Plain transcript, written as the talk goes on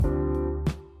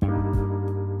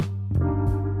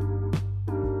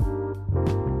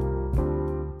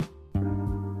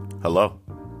Hello,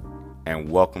 and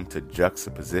welcome to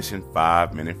Juxtaposition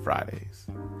 5-Minute Fridays.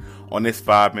 On this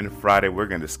 5-Minute Friday, we're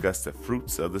going to discuss the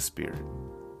fruits of the Spirit.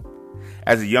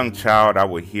 As a young child, I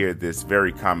would hear this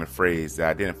very common phrase that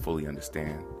I didn't fully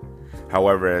understand.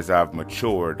 However, as I've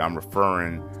matured, I'm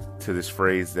referring to this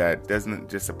phrase that doesn't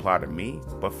just apply to me,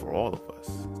 but for all of us.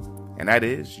 And that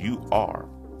is, you are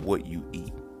what you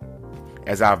eat.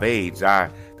 As I've aged,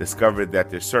 I discovered that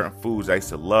there's certain foods I used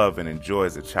to love and enjoy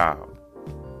as a child.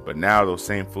 But now those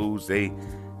same foods, they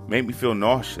make me feel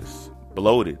nauseous,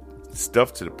 bloated,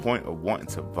 stuffed to the point of wanting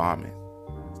to vomit.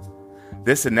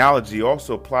 This analogy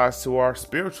also applies to our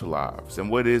spiritual lives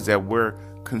and what it is that we're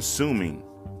consuming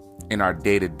in our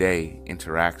day-to-day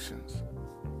interactions.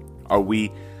 Are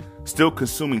we still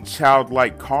consuming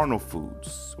childlike carnal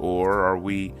foods, or are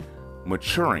we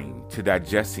maturing to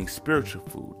digesting spiritual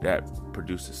food that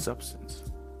produces substance?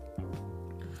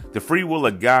 The free will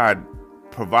of God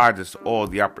provides us all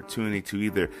the opportunity to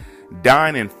either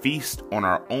dine and feast on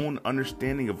our own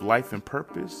understanding of life and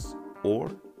purpose, or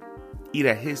eat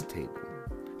at His table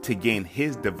to gain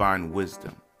His divine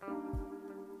wisdom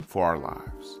for our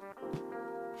lives.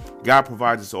 God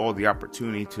provides us all the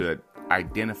opportunity to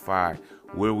identify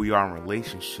where we are in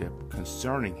relationship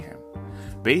concerning Him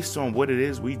based on what it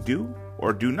is we do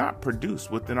or do not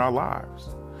produce within our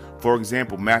lives. For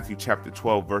example, Matthew chapter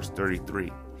 12, verse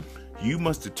 33. You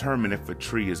must determine if a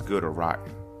tree is good or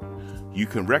rotten. You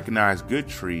can recognize good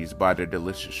trees by their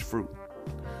delicious fruit.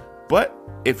 But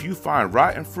if you find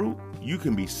rotten fruit, you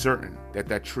can be certain that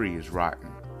that tree is rotten.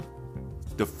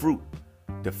 The fruit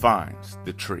defines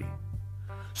the tree.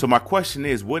 So my question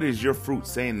is, what is your fruit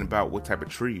saying about what type of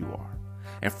tree you are?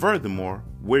 And furthermore,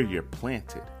 where you're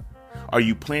planted. Are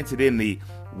you planted in the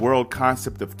world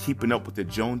concept of keeping up with the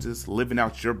Joneses, living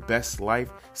out your best life,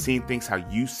 seeing things how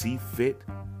you see fit,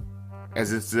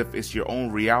 as if it's your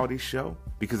own reality show?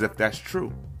 Because if that's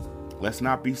true, let's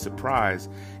not be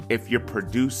surprised if you're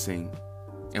producing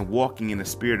and walking in a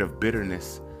spirit of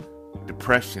bitterness,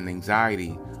 depression,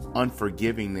 anxiety,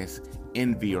 unforgivingness,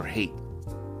 envy, or hate.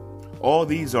 All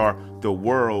these are the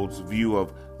world's view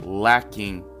of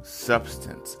lacking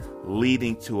substance,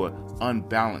 leading to an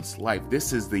unbalanced life.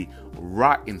 This is the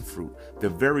rotten fruit, the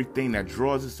very thing that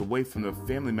draws us away from the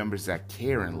family members that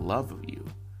care and love of you.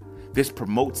 This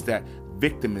promotes that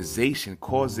victimization,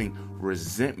 causing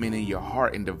resentment in your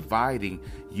heart and dividing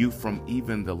you from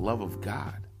even the love of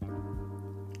God.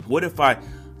 What if I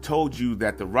told you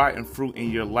that the rotten fruit in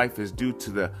your life is due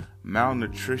to the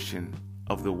malnutrition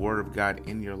of the Word of God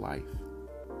in your life?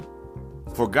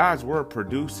 For God's Word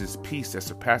produces peace that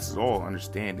surpasses all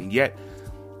understanding, yet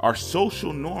our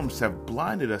social norms have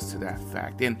blinded us to that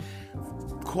fact and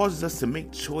causes us to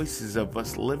make choices of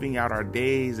us living out our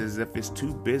days as if it's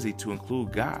too busy to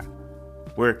include God.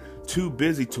 We're too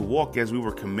busy to walk as we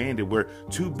were commanded. We're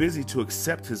too busy to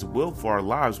accept His will for our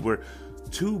lives. We're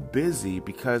too busy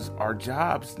because our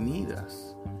jobs need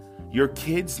us. Your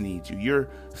kids need you. Your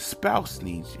spouse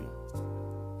needs you.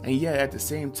 And yet at the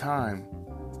same time,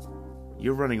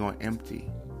 you're running on empty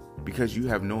because you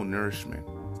have no nourishment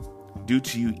due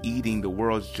to you eating the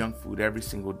world's junk food every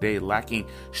single day, lacking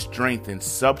strength and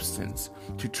substance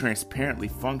to transparently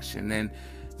function. And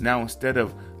now instead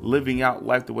of living out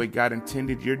life the way God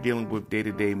intended, you're dealing with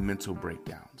day-to-day mental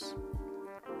breakdowns.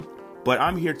 But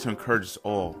I'm here to encourage us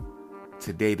all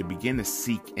today to begin to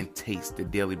seek and taste the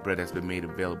daily bread that's been made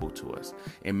available to us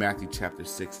in Matthew chapter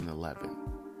 6 and 11.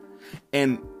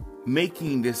 And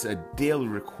making this a daily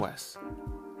request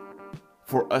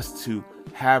for us to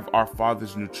have our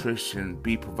Father's nutrition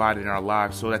be provided in our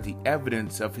lives so that the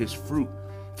evidence of His fruit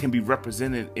can be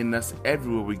represented in us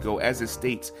everywhere we go, as it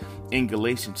states in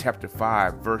Galatians chapter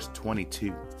 5, verse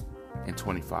 22 and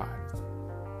 25.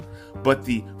 But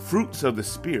the fruits of the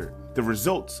Spirit, the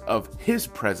results of His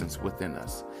presence within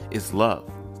us, is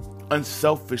love,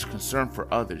 unselfish concern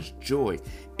for others, joy,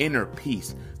 inner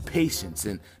peace, patience,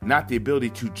 and not the ability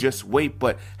to just wait,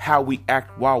 but how we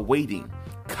act while waiting,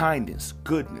 kindness,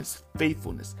 goodness,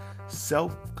 faithfulness,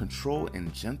 self-control,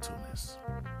 and gentleness.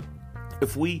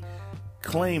 If we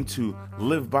claim to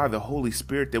live by the Holy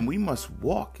Spirit, then we must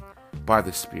walk by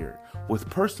the Spirit with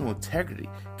personal integrity,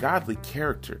 godly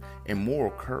character, and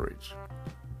moral courage.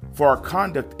 For our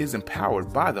conduct is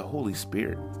empowered by the Holy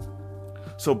Spirit.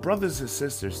 So brothers and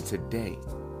sisters, today,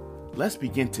 let's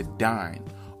begin to dine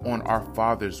on our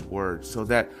Father's Word so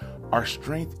that our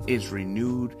strength is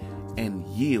renewed and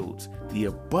yields the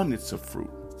abundance of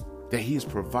fruit that He has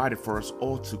provided for us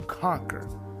all to conquer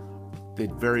the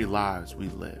very lives we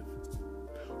live.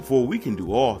 For we can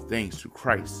do all things through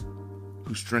Christ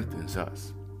who strengthens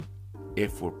us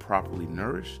if we're properly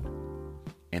nourished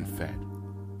and fed.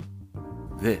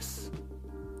 This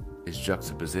is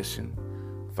Juxtaposition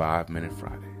 5 Minute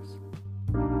Fridays.